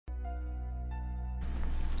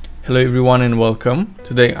Hello everyone and welcome.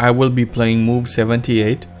 Today I will be playing Move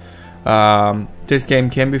 78. This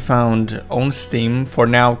game can be found on Steam. For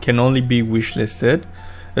now can only be wishlisted.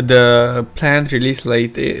 The planned release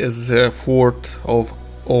date is 4th of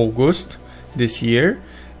August this year,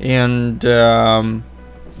 and on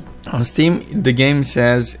Steam the game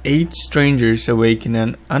says 8 strangers awaken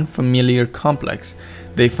an unfamiliar complex.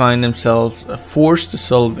 They find themselves forced to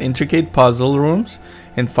solve intricate puzzle rooms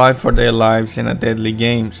and fight for their lives in a deadly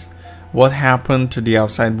games. What happened to the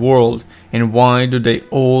outside world, and why do they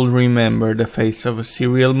all remember the face of a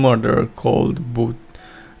serial murderer called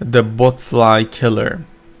the Botfly Killer?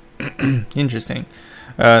 Interesting.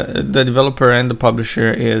 The developer and the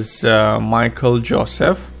publisher is Michael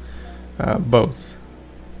Joseph, both.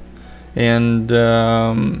 And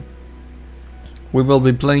we will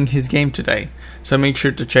be playing his game today. So make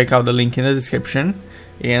sure to check out the link in the description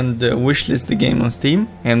and wishlist the game on Steam,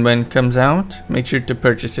 and when it comes out make sure to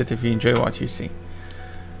purchase it if you enjoy what you see.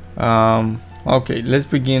 Okay, let's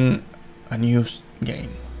begin a new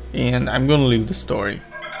game, and I'm gonna leave the story.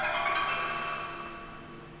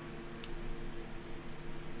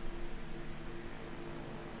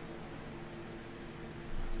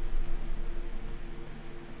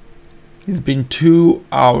 It's been 2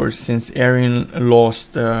 hours since Arian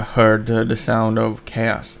last heard the sound of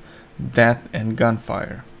chaos, death and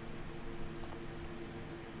gunfire.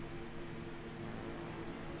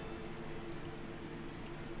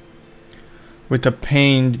 With a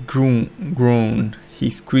pained groan, he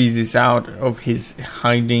squeezes out of his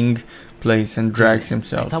hiding place and drags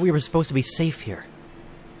himself. I thought we were supposed to be safe here.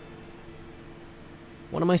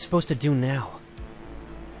 What am I supposed to do now?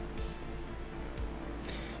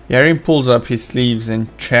 Arian pulls up his sleeves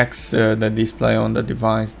and checks the display on the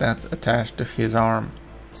device that's attached to his arm.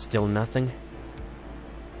 Still nothing?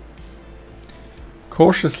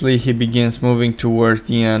 Cautiously he begins moving towards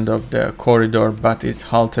the end of the corridor, but is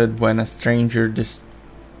halted when a stranger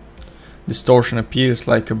distortion appears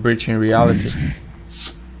like a breach in reality.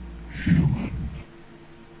 Greetings, human.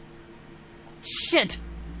 Shit!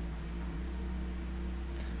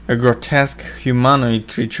 A grotesque humanoid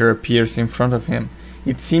creature appears in front of him.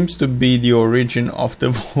 It seems to be the origin of the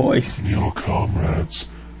voice. Your comrades,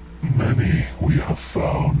 many we have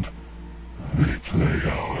found. They play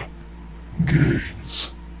our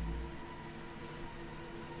games.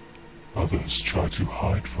 Others try to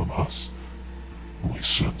hide from us. We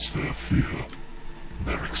sense their fear,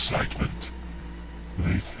 their excitement.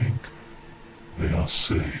 They think they are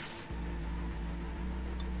safe.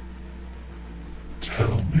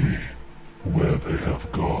 Tell me where they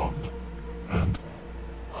have gone, and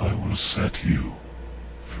I will set you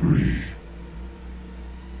free.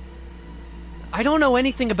 I don't know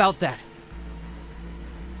anything about that.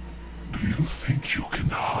 Do you think you can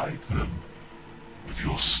hide them with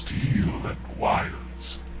your steel and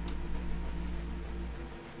wires?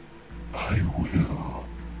 I will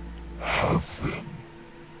have them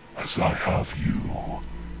as I have you,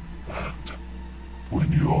 and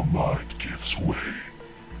when your mind gives way,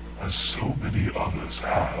 as so many others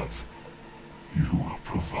have, you will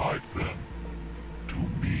provide them to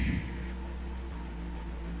me.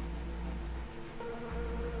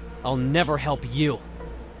 I'll never help you.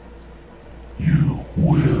 You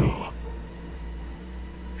will.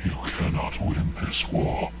 You cannot win this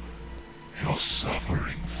war. Your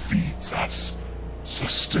suffering feeds us,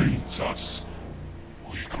 sustains us.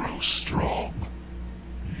 We grow strong.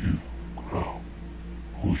 You grow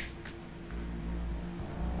weak.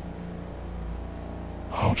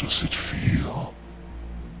 How does it feel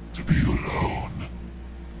to be alone?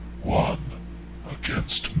 One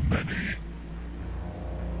against many.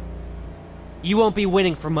 You won't be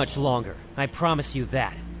winning for much longer. I promise you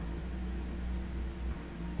that.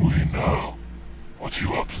 We know what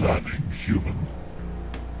you are planning, human.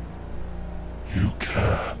 You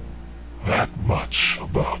care that much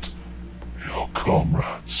about your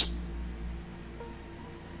comrades.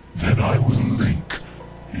 Then I will link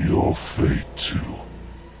your fate to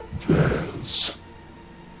theirs.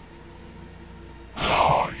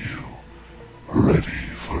 Are you ready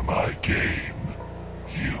for my game,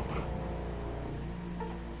 human?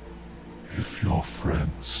 If your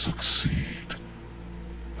friends succeed,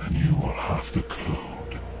 then you will have the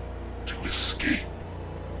code to escape.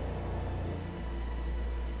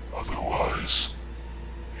 Otherwise,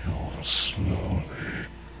 you will slowly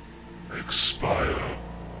expire.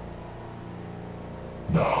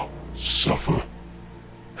 Now, suffer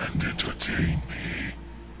and entertain me.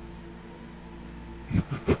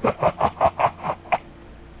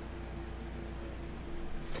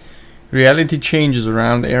 Reality changes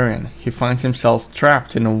around Arian. He finds himself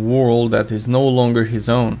trapped in a world that is no longer his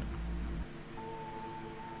own.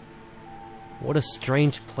 What a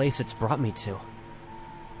strange place it's brought me to.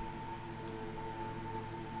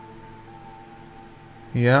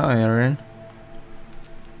 Yeah, Aaron.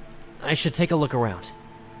 I should take a look around.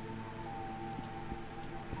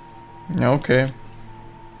 Okay.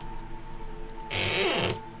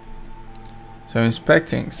 So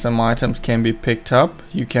inspecting. Some items can be picked up.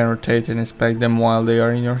 You can rotate and inspect them while they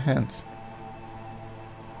are in your hands.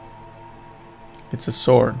 It's a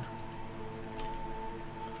sword.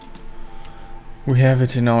 We have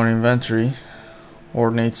it in our inventory.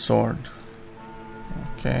 Ornate sword.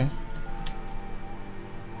 Okay.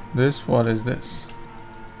 What is this?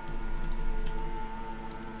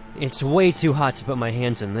 It's way too hot to put my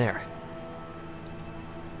hands in there.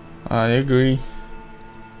 I agree.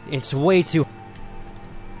 It's way too...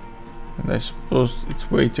 And I suppose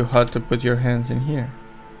it's way too hot to put your hands in here.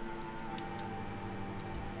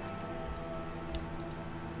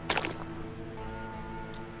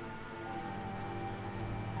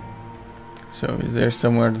 So is there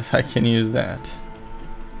somewhere that I can use that?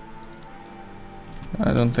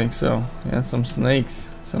 I don't think so. Yeah, some snakes,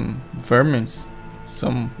 some vermins,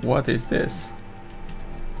 what is this?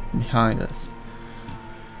 Behind us.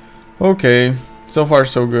 Okay, so far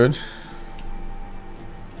so good.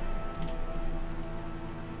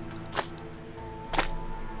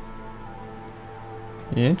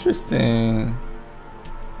 Interesting.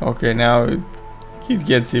 Okay, now it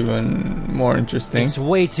gets even more interesting. It's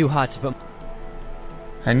way too hot to put...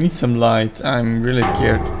 I need some light. I'm really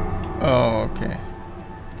scared. Oh, okay.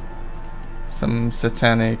 Some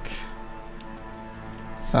satanic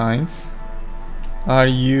signs. Are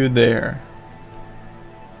you there?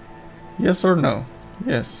 Yes or no?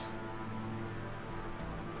 Yes.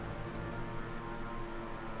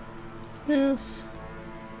 Yes.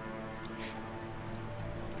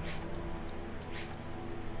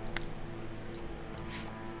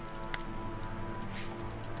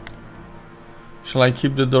 Shall I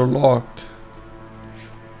keep the door locked?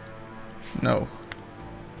 No.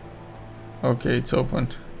 Okay, it's open.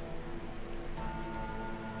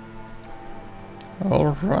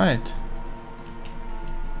 Alright.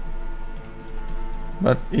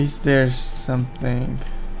 But is there something?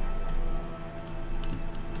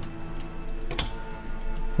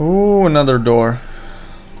 Oh, another door.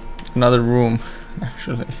 Another room,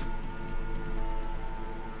 actually.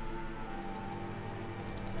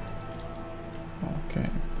 Okay.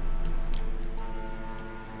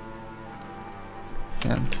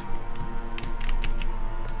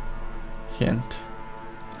 Hint.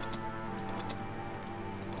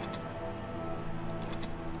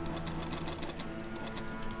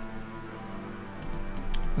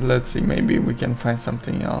 Let's see, maybe we can find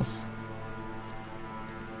something else.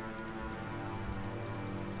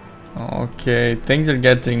 Okay, things are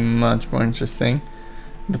getting much more interesting.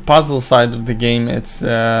 The puzzle side of the game, it's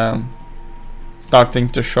starting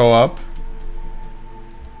to show up.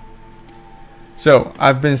 So,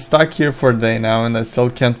 I've been stuck here for a day now and I still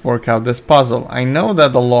can't work out this puzzle. I know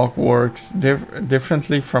that the lock works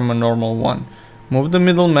differently from a normal one. Move the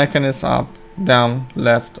middle mechanism up, down,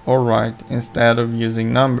 left or right instead of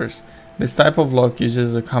using numbers. This type of lock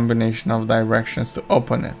uses a combination of directions to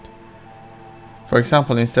open it. For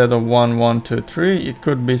example, instead of 1, 1, 2, 3, it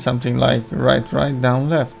could be something like right, right, down,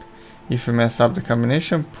 left. If you mess up the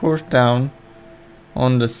combination, push down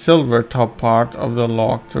on the silver top part of the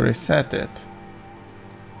lock to reset it.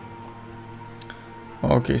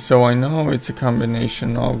 Okay, so I know it's a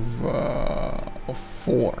combination of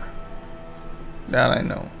 4. That I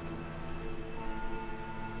know.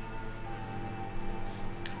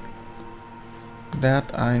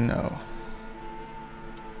 That I know.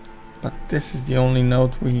 But this is the only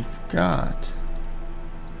note we've got.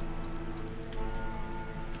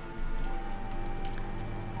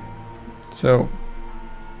 So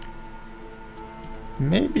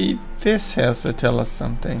maybe this has to tell us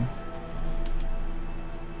something.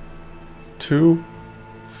 2,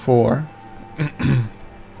 4.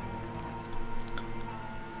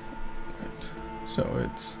 So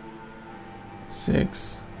it's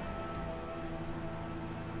 6,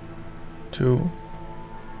 2,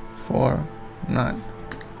 4, 9.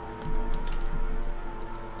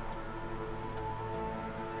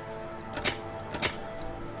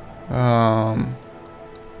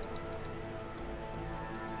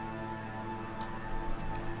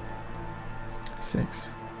 Six.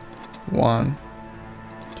 1,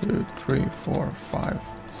 2, 3, 4, 5,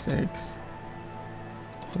 6.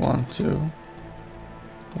 1, 2.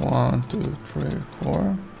 1, 2, 3, 4.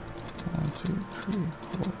 1, 2, 3,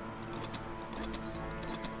 4.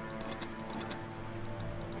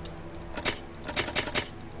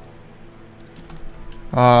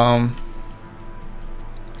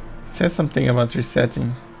 said something about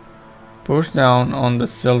resetting. Push down on the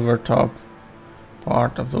silver top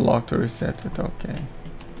part of the lock to reset it. Okay.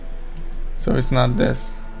 So it's not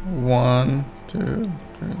this. 1, 2,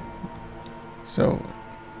 3. So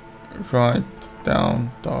right,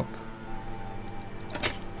 down, top.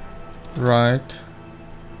 Right,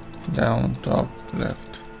 down, top,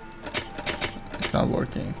 left. It's not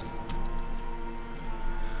working.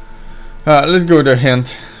 Let's go to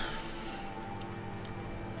hint.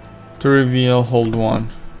 To reveal, hold 1.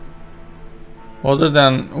 Other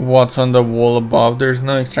than what's on the wall above, there's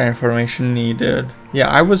no extra information needed. Yeah,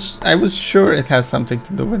 I was sure it has something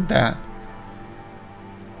to do with that.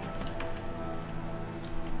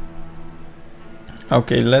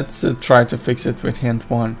 Okay, let's try to fix it with hint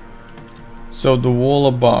 1. So the wall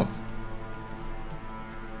above.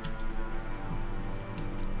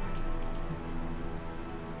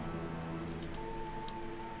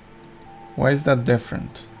 Why is that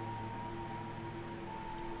different?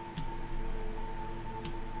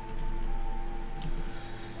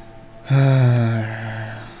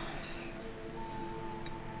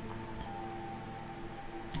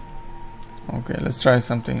 Okay, let's try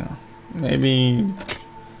something else. Maybe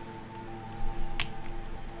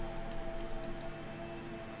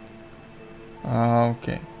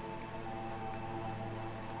okay.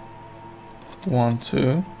 1,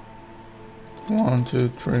 2. 1, 2,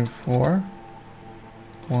 3, 4.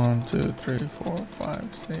 1, 2, 3, 4,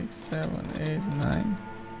 5, 6, 7, 8, 9.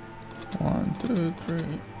 1, 2,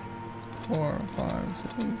 3, 4, 5,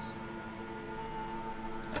 6.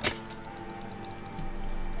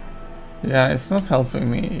 Yeah, it's not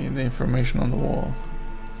helping me, the information on the wall.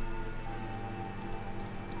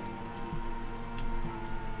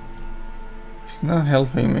 It's not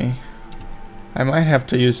helping me. I might have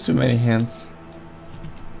to use too many hints.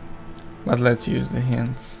 But let's use the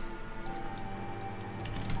hints.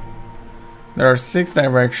 There are 6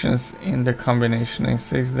 directions in the combination and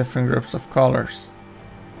 6 different groups of colors.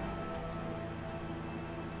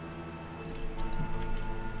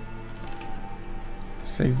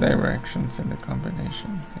 Six directions in the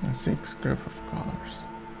combination and 6 group of colors.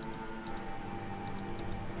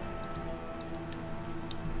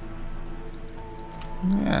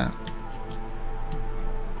 Yeah.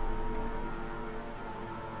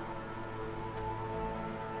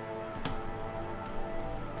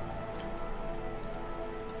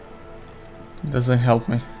 Doesn't help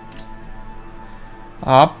me.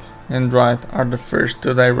 Up and right are the first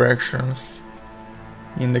 2 directions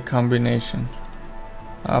in the combination.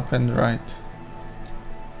 Up and right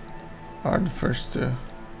are the first 2.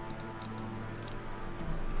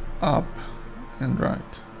 Up and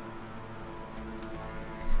right.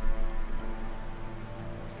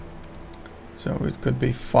 So it could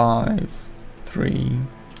be 5, 3.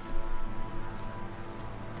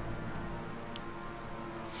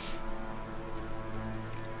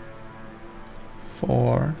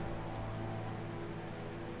 4,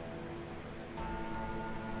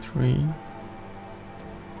 3,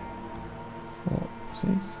 4,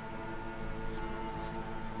 6.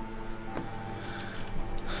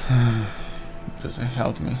 Doesn't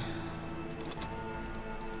help me.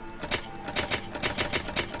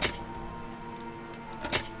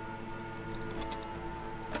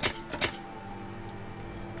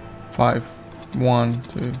 Five. 1,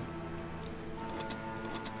 2.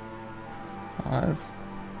 5.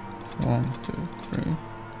 1, 2, 3.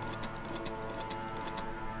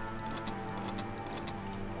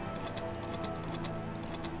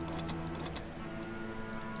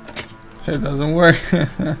 It doesn't work.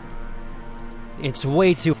 It's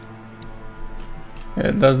way too...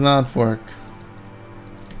 It does not work.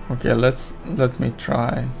 Okay, let me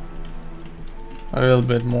try a little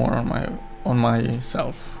bit more on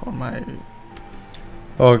myself.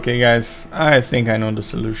 Okay guys, I think I know the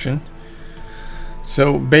solution.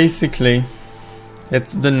 So basically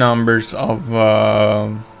it's the numbers of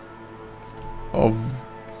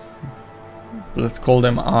let's call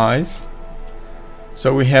them eyes.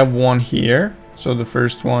 So we have 1 here. So the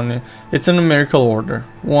first one, it's a numerical order.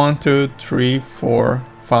 1, 2, 3, 4,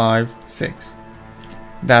 5, 6.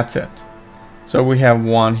 That's it. So we have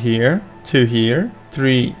 1 here, 2 here,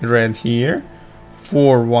 3 red here,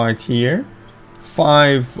 4 white here,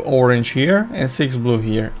 5 orange here, and 6 blue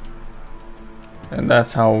here. And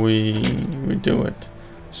that's how we do it.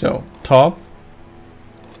 So top,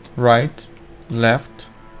 right, left,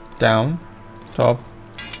 down, top,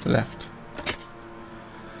 left.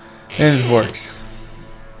 And it works.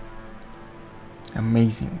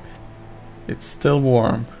 Amazing. It's still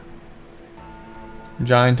warm.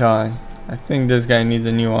 Giant eye. I think this guy needs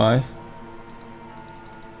a new eye.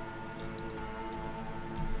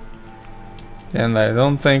 And I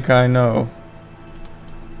don't think I know.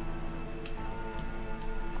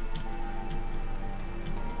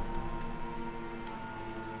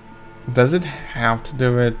 Does it have to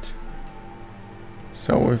do it?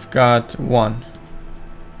 So we've got 1.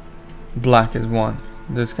 Black is 1.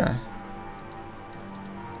 This guy.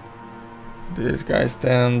 This guy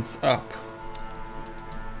stands up.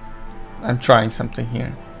 I'm trying something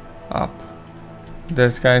here. Up.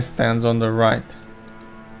 This guy stands on the right.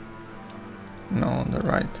 No, on the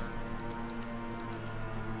right.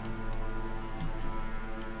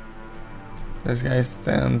 This guy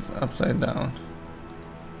stands upside down.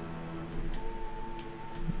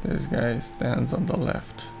 This guy stands on the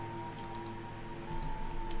left.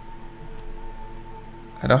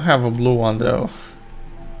 I don't have a blue one though.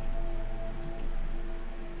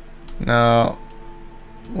 Now,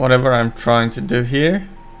 whatever I'm trying to do here,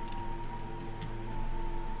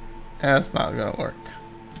 that's not gonna work.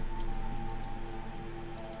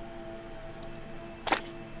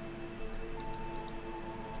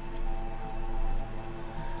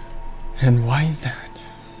 And why is that?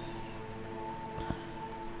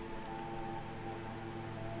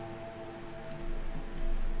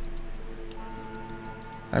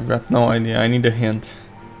 I've got no idea. I need a hint.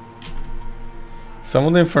 Some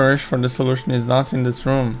of the information for the solution is not in this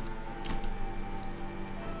room.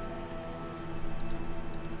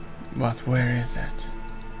 But where is it?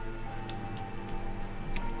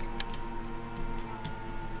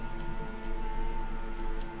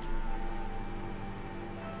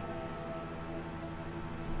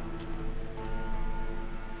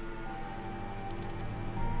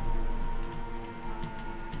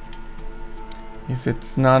 If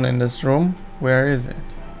it's not in this room, where is it?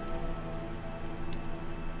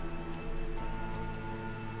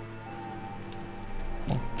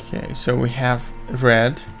 Okay, so we have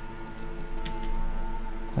red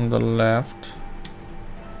on the left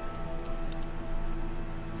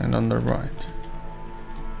and on the right.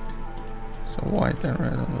 So white and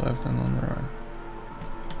red on the left and on the right.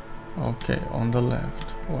 Okay, on the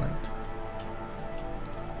left, white.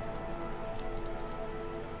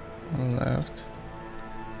 On the left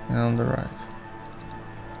and on the right.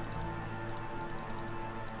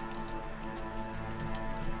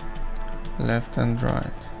 Left and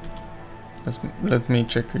right. Let me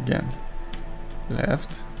check again.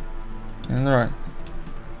 Left and right.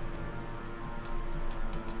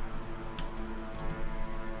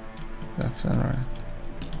 Left and right.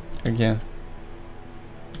 Again.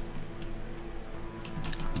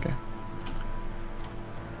 Okay.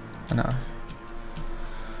 Now.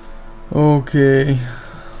 Okay.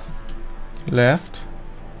 Left.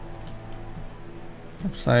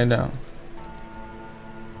 Upside down.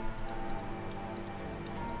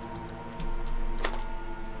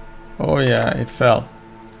 Oh yeah, it fell.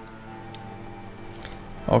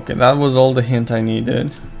 Okay, that was all the hint I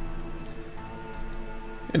needed.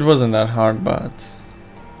 It wasn't that hard, but...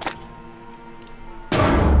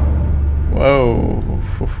 Whoa.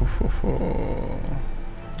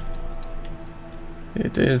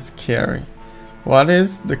 It is scary. What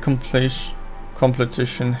is the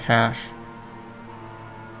completion hash?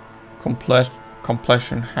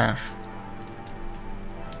 Completion hash.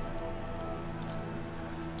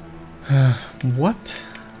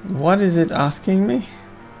 What is it asking me?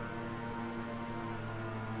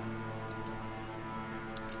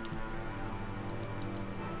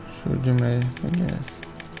 Should you make a guess?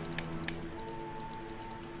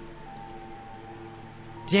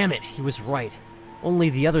 Damn it, he was right. Only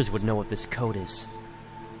the others would know what this code is.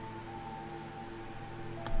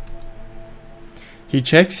 He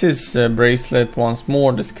checks his bracelet once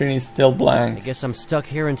more. The screen is still blank. I guess I'm stuck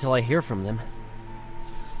here until I hear from them.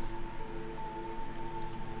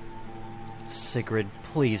 Sigrid,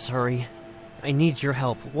 please hurry. I need your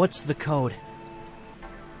help. What's the code?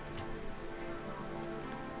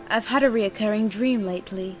 I've had a reoccurring dream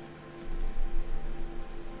lately.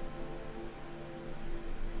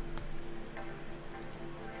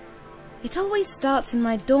 It always starts in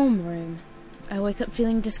my dorm room. I wake up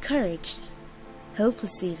feeling discouraged,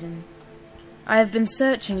 hopeless even. I have been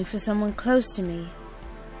searching for someone close to me.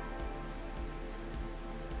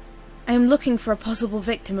 I am looking for a possible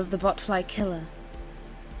victim of the Botfly Killer.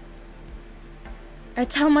 I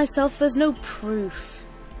tell myself there's no proof.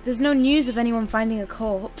 There's no news of anyone finding a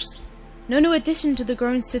corpse. No new addition to the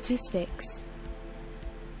growing statistics.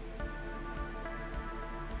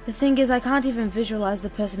 The thing is, I can't even visualize the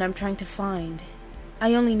person I'm trying to find.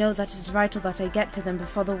 I only know that it's vital that I get to them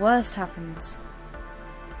before the worst happens.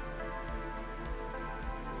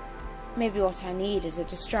 Maybe what I need is a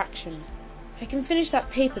distraction. I can finish that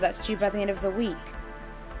paper that's due by the end of the week.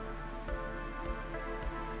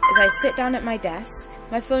 I sit down at my desk,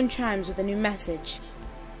 my phone chimes with a new message.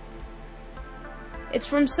 It's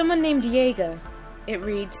from someone named Jaeger. It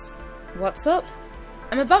reads, "What's up?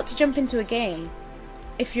 I'm about to jump into a game.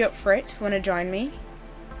 If you're up for it, wanna join me?"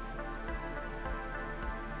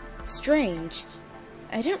 Strange.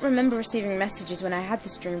 I don't remember receiving messages when I had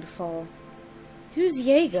this dream before. Who's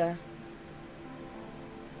Jaeger?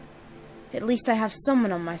 At least I have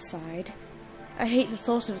someone on my side. I hate the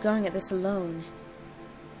thought of going at this alone.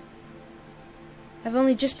 I've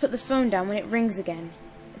only just put the phone down when it rings again.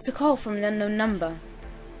 It's a call from an unknown number.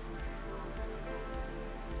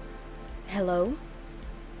 Hello?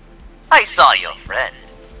 I saw your friend.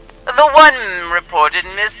 The one reported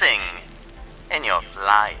missing in your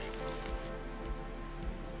flight.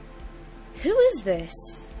 Who is this?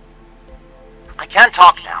 I can't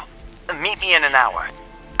talk now. Meet me in an hour.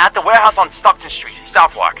 At the warehouse on Stockton Street,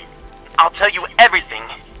 Southwark. I'll tell you everything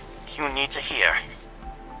you need to hear.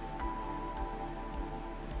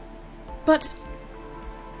 But...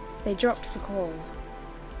 They dropped the call.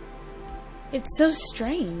 It's so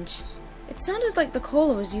strange. It sounded like the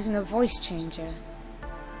caller was using a voice changer.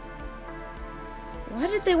 Why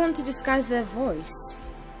did they want to disguise their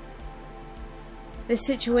voice? This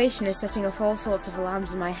situation is setting off all sorts of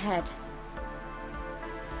alarms in my head.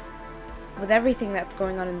 With everything that's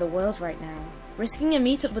going on in the world right now, risking a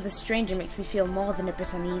meetup with a stranger makes me feel more than a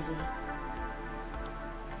bit uneasy.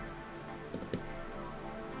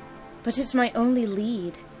 But it's my only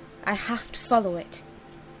lead. I have to follow it.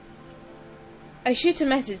 I shoot a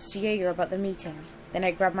message to Jaeger about the meeting, then I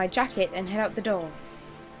grab my jacket and head out the door.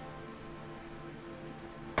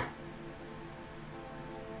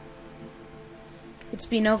 It's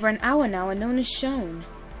been over an hour now and no one has shown.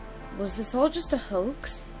 Was this all just a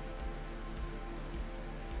hoax?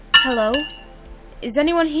 Hello? Is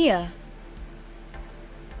anyone here?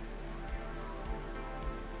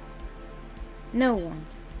 No one.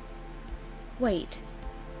 Wait,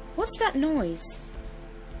 what's that noise?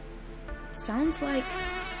 Sounds like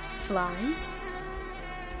flies?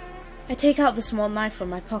 I take out the small knife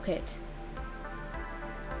from my pocket.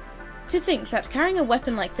 To think that carrying a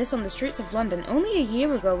weapon like this on the streets of London only a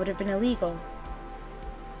year ago would have been illegal.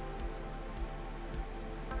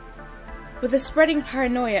 With the spreading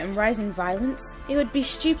paranoia and rising violence, it would be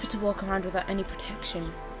stupid to walk around without any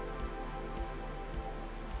protection.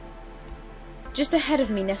 Just ahead of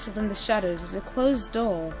me, nestled in the shadows, is a closed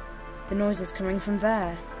door. The noise is coming from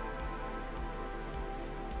there.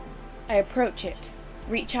 I approach it,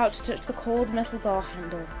 reach out to touch the cold metal door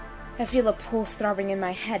handle. I feel a pulse throbbing in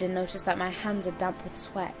my head and notice that my hands are damp with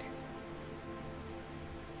sweat.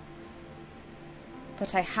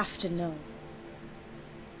 But I have to know.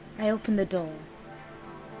 I open the door.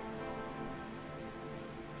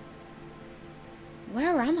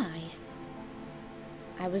 Where am I?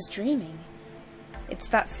 I was dreaming. It's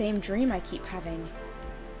that same dream I keep having.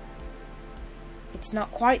 It's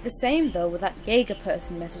not quite the same though with that Jaeger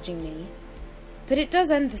person messaging me, but it does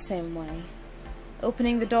end the same way,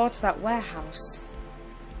 opening the door to that warehouse.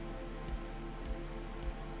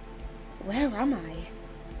 Where am I?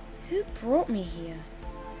 Who brought me here?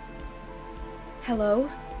 Hello?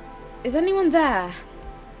 Is anyone there?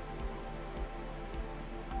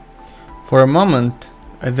 For a moment,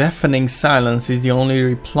 a deafening silence is the only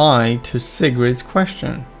reply to Sigrid's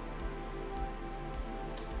question.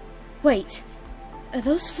 Wait, are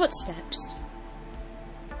those footsteps?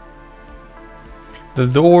 The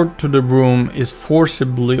door to the room is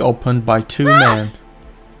forcibly opened by two men.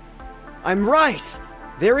 I'm right!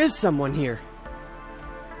 There is someone here.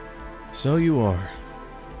 So you are.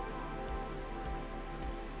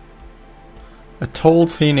 A tall,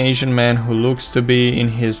 thin Asian man who looks to be in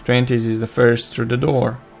his 20s is the first through the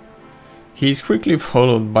door. He is quickly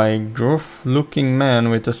followed by a gruff-looking man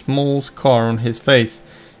with a small scar on his face.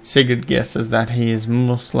 Sigrid guesses that he is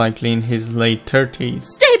most likely in his late 30s.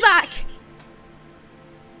 Stay back!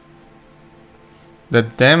 The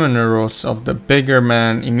demeanor of the bigger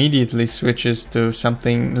man immediately switches to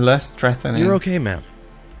something less threatening. You're okay, ma'am.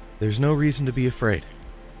 There's no reason to be afraid.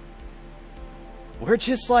 We're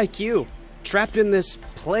just like you, trapped in this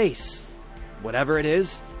place, whatever it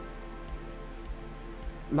is.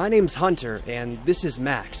 My name's Hunter, and this is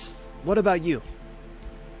Max. What about you?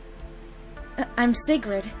 I'm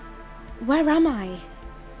Sigrid. Where am I?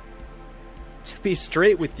 To be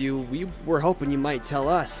straight with you, we were hoping you might tell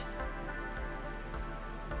us.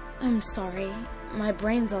 I'm sorry. My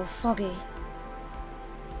brain's all foggy.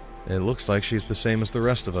 It looks like she's the same as the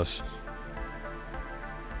rest of us.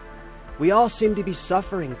 We all seem to be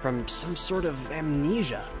suffering from some sort of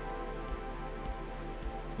amnesia.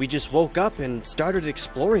 We just woke up and started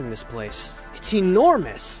exploring this place. It's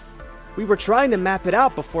enormous! We were trying to map it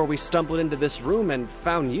out before we stumbled into this room and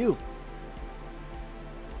found you.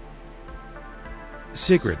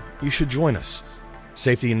 Sigrid, you should join us.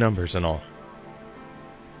 Safety in numbers and all.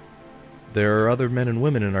 There are other men and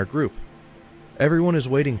women in our group. Everyone is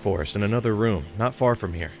waiting for us in another room, not far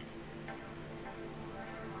from here.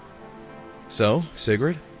 So,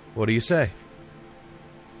 Sigrid, what do you say?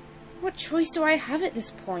 What choice do I have at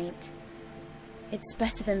this point? It's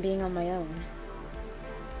better than being on my own.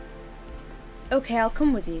 Okay, I'll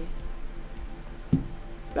come with you.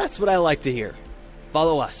 That's what I like to hear.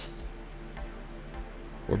 Follow us.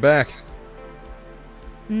 We're back.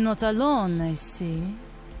 Not alone, I see.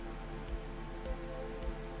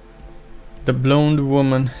 The blonde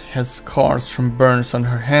woman has scars from burns on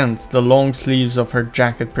her hands. The long sleeves of her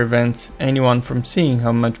jacket prevents anyone from seeing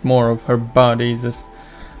how much more of her body is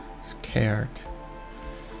scared.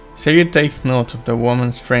 Sigrid takes note of the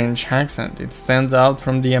woman's French accent. It stands out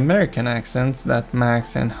from the American accents that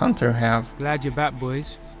Max and Hunter have. Glad you're back,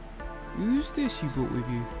 boys. Who's this you brought with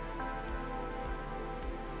you?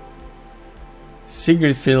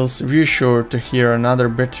 Sigrid feels reassured to hear another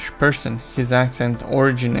British person. His accent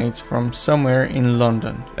originates from somewhere in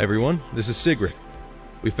London. Everyone, this is Sigrid.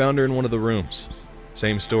 We found her in one of the rooms.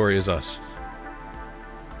 Same story as us.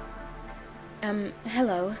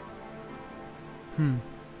 Hello.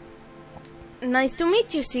 Nice to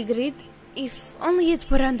meet you, Sigrid. If only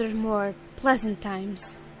it were under more pleasant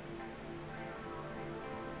times.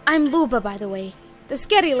 I'm Luba, by the way. The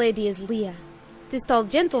scary lady is Leah. This tall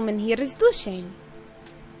gentleman here is Dushane.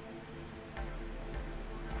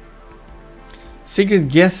 Sigrid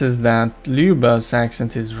guesses that Luba's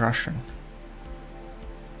accent is Russian.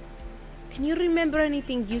 Can you remember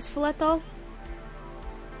anything useful at all?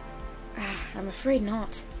 I'm afraid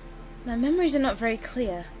not. My memories are not very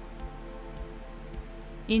clear.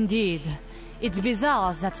 Indeed. It's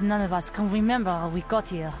bizarre that none of us can remember how we got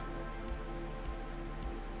here.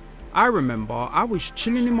 I remember I was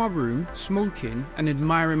chilling in my room, smoking and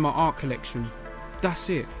admiring my art collection. That's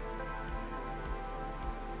it.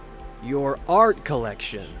 Your art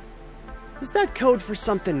collection. Is that code for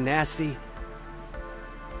something nasty?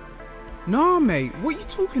 Nah, mate, what are you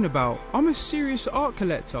talking about? I'm a serious art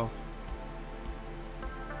collector.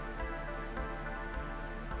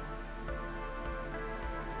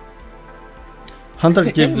 Hunter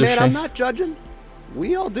gives Hey, the man, I'm Shane. not judging.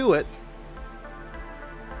 We all do it.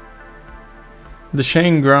 The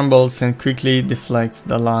Shane grumbles and quickly deflects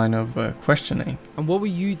the line of questioning. And what were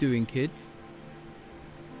you doing, kid?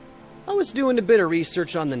 I was doing a bit of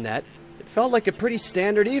research on the net. It felt like a pretty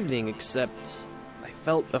standard evening, except I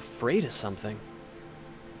felt afraid of something.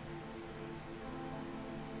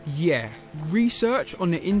 Yeah, research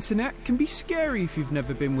on the internet can be scary if you've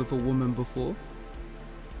never been with a woman before.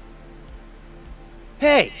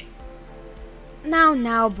 Hey!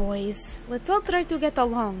 Now, boys. Let's all try to get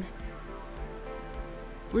along.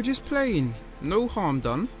 We're just playing. No harm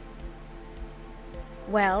done.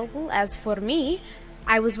 Well, as for me,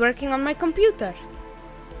 I was working on my computer.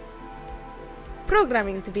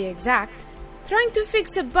 Programming, to be exact. Trying to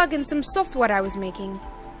fix a bug in some software I was making.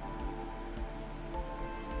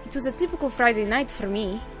 It was a typical Friday night for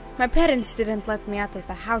me. My parents didn't let me out of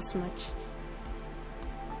the house much.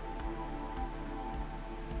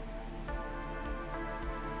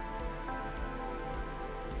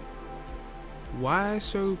 Why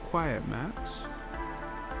so quiet, Max?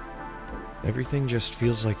 Everything just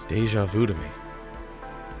feels like deja vu to me.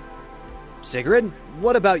 Sigrid,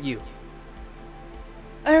 what about you?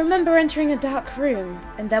 I remember entering a dark room,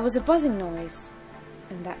 and there was a buzzing noise.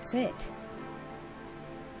 And that's it.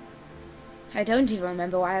 I don't even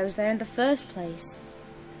remember why I was there in the first place.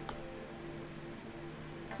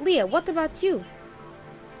 Leah, what about you?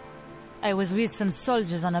 I was with some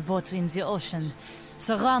soldiers on a boat in the ocean,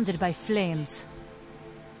 surrounded by flames.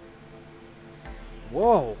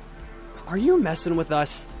 Whoa. Are you messing with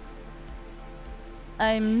us?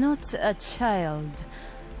 I'm not a child.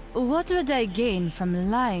 What would I gain from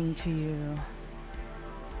lying to you?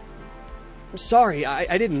 Sorry,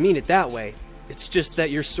 I didn't mean it that way. It's just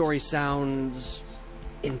that your story sounds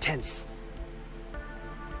intense.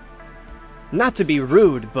 Not to be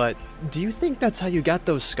rude, but do you think that's how you got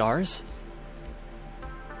those scars?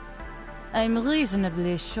 I'm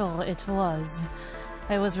reasonably sure it was.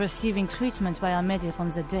 I was receiving treatment by a medic on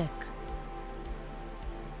the deck.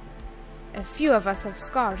 A few of us have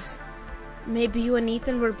scars. Maybe you and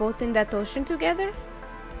Ethan were both in that ocean together?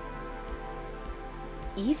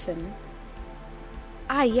 Ethan?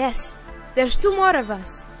 Ah, yes. There's two more of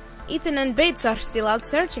us. Ethan and Bates are still out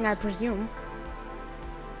searching, I presume.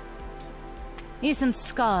 Ethan's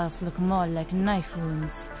scars look more like knife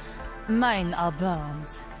wounds. Mine are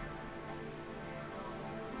burns.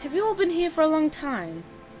 Have you all been here for a long time?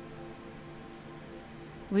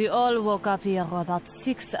 We all woke up here about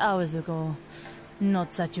 6 hours ago.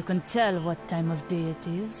 Not that you can tell what time of day it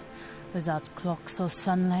is, without clocks or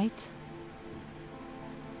sunlight.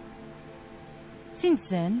 Since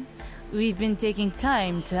then, we've been taking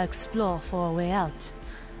time to explore for a way out.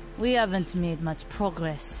 We haven't made much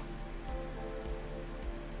progress.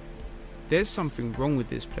 There's something wrong with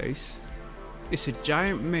this place. It's a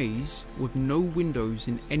giant maze with no windows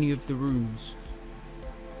in any of the rooms.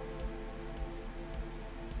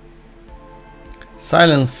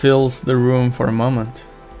 Silence fills the room for a moment.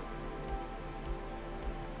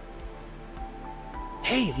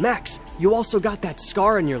 Hey, Max, you also got that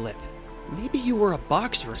scar on your lip. Maybe you were a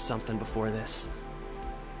boxer or something before this.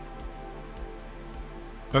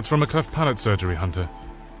 That's from a cleft palate surgery, Hunter.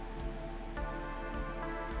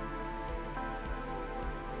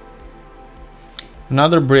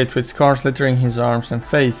 Another Brit with scars littering his arms and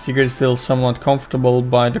face, Sigrid feels somewhat comfortable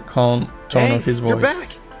by the calm tone of his voice. You're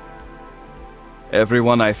back!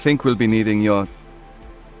 Everyone, I think, will be needing your...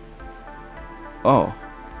 Oh.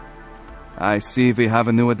 I see we have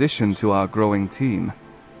a new addition to our growing team.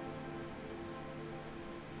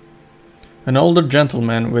 An older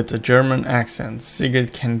gentleman with a German accent.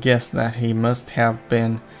 Sigrid can guess that he must have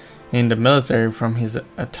been in the military from his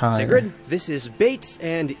attire. Sigrid, this is Bates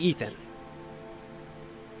and Ethan.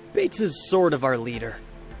 Bates is sort of our leader.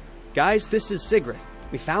 Guys, this is Sigrid.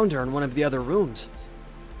 We found her in one of the other rooms.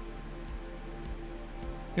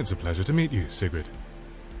 It's a pleasure to meet you, Sigrid.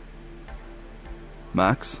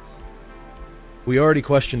 Max? We already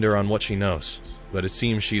questioned her on what she knows, but it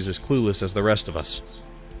seems she's as clueless as the rest of us.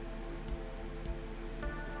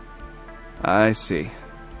 I see.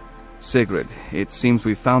 Sigrid, it seems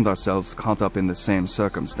we found ourselves caught up in the same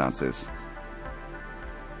circumstances.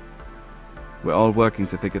 We're all working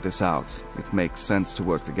to figure this out. It makes sense to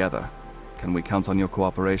work together. Can we count on your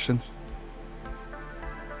cooperation?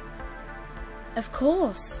 Of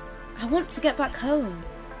course. I want to get back home.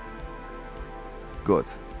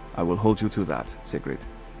 Good. I will hold you to that, Sigrid.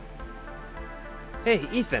 Hey,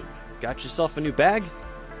 Ethan, got yourself a new bag?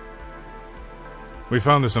 We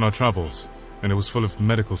found this in our travels, and it was full of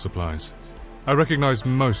medical supplies. I recognize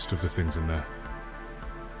most of the things in there.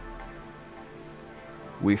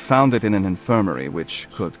 We found it in an infirmary, which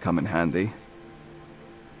could come in handy.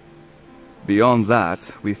 Beyond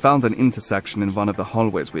that, we found an intersection in one of the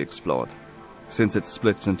hallways we explored. Since it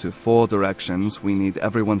splits into 4 directions, we need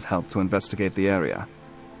everyone's help to investigate the area.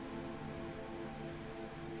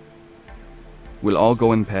 We'll all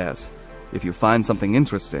go in pairs. If you find something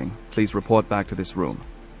interesting, please report back to this room.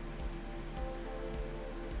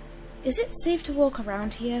 Is it safe to walk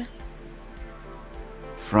around here?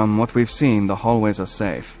 From what we've seen, the hallways are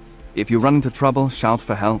safe. If you run into trouble, shout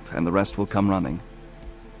for help, and the rest will come running.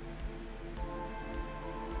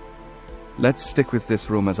 Let's stick with this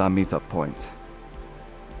room as our meetup point.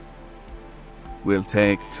 We'll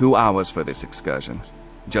take 2 hours for this excursion.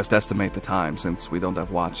 Just estimate the time, since we don't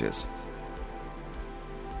have watches.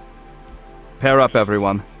 Pair up,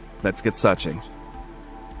 everyone. Let's get searching.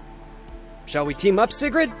 Shall we team up,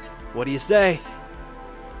 Sigrid? What do you say?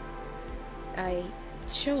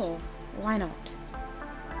 Sure. Why not?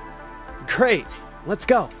 Great. Let's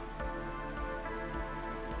go.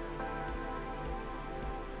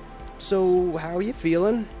 So, how are you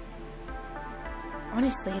feeling?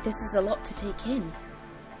 Honestly, this is a lot to take in.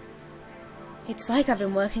 It's like I've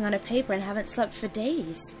been working on a paper and haven't slept for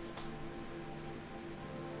days.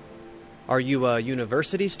 Are you a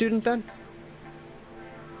university student then?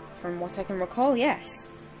 From what I can recall, yes.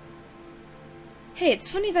 Hey, it's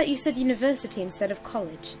funny that you said university instead of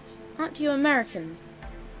college. Aren't you American?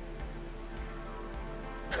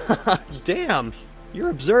 Damn, you're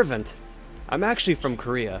observant. I'm actually from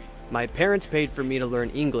Korea. My parents paid for me to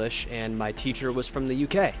learn English, and my teacher was from the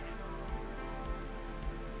UK.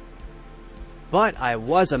 But I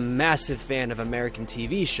was a massive fan of American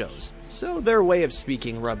TV shows, so their way of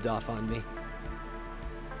speaking rubbed off on me.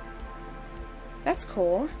 That's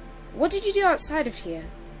cool. What did you do outside of here?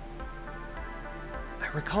 I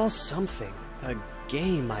recall something. A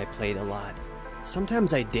game I played a lot.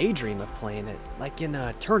 Sometimes I daydream of playing it, like in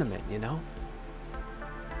a tournament, you know?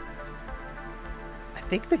 I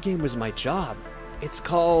think the game was my job. It's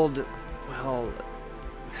called... well...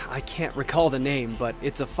 I can't recall the name, but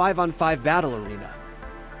it's a 5-on-5 battle arena.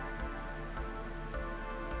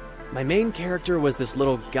 My main character was this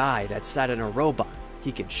little guy that sat in a robot.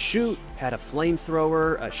 He could shoot, had a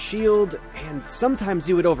flamethrower, a shield, and sometimes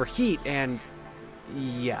he would overheat and...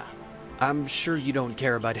 yeah, I'm sure you don't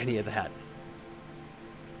care about any of that.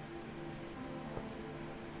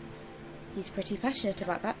 He's pretty passionate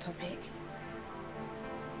about that topic.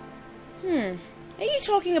 Are you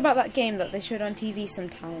talking about that game that they showed on TV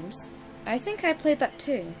sometimes? I think I played that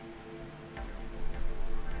too.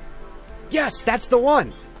 Yes, that's the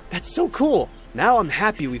one! That's so cool! Now I'm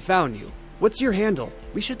happy we found you. What's your handle?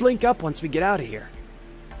 We should link up once we get out of here.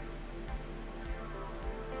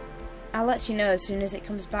 I'll let you know as soon as it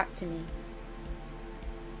comes back to me.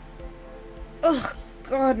 Ugh,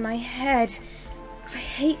 God, my head. I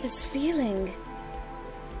hate this feeling.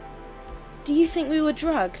 Do you think we were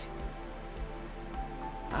drugged?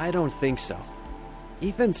 I don't think so.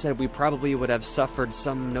 Ethan said we probably would have suffered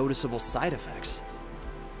some noticeable side effects.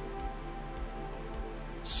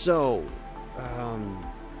 So,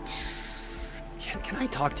 can I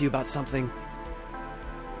talk to you about something?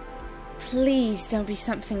 Please don't be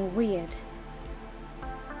something weird.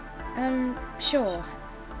 Sure.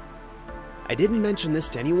 I didn't mention this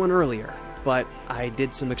to anyone earlier, but I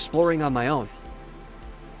did some exploring on my own.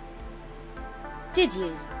 Did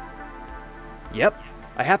you? Yep,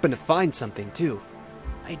 I happened to find something too.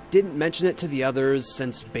 I didn't mention it to the others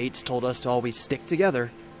since Bates told us to always stick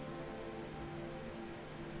together.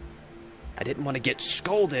 I didn't want to get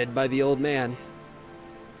scolded by the old man.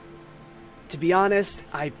 To be honest,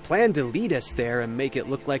 I planned to lead us there and make it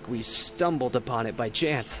look like we stumbled upon it by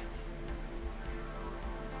chance.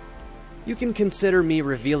 You can consider me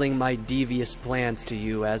revealing my devious plans to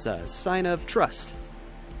you as a sign of trust. –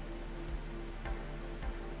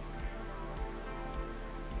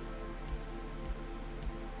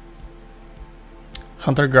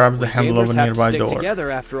 Hunter grabs the handle of a nearby door. Together,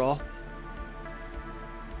 after all.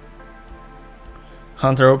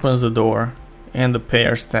 Hunter opens the door, and the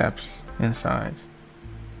pair steps inside.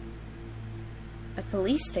 A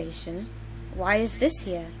police station? Why is this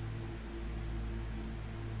here?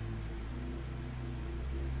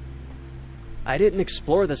 I didn't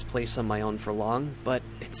explore this place on my own for long, but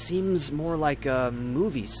it seems more like a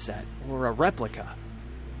movie set or a replica.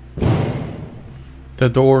 The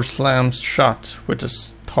door slams shut with a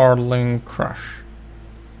startling crash.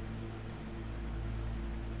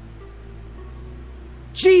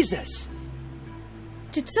 Jesus!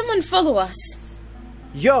 Did someone follow us?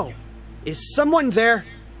 Yo! Is someone there?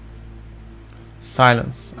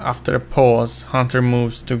 Silence. After a pause, Hunter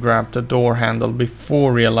moves to grab the door handle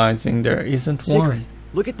before realizing there isn't one.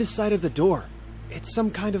 Look at this side of the door. It's some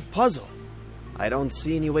kind of puzzle. I don't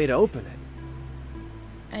see any way to open it.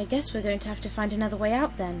 I guess we're going to have to find another way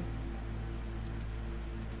out then.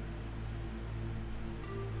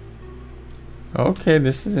 Okay,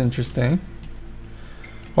 this is interesting.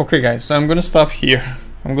 Okay guys, so I'm gonna stop here.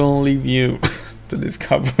 I'm gonna leave you to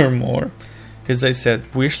discover more. As I said,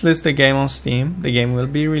 wishlist the game on Steam. The game will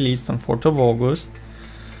be released on 4th of August.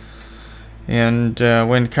 And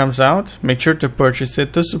when it comes out, make sure to purchase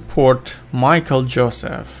it to support Michael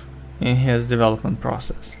Joseph in his development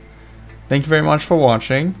process. Thank you very much for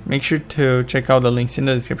watching. Make sure to check out the links in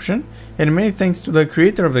the description. And many thanks to the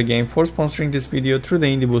creator of the game for sponsoring this video through the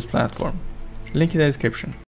Indie Boost platform. Link in the description.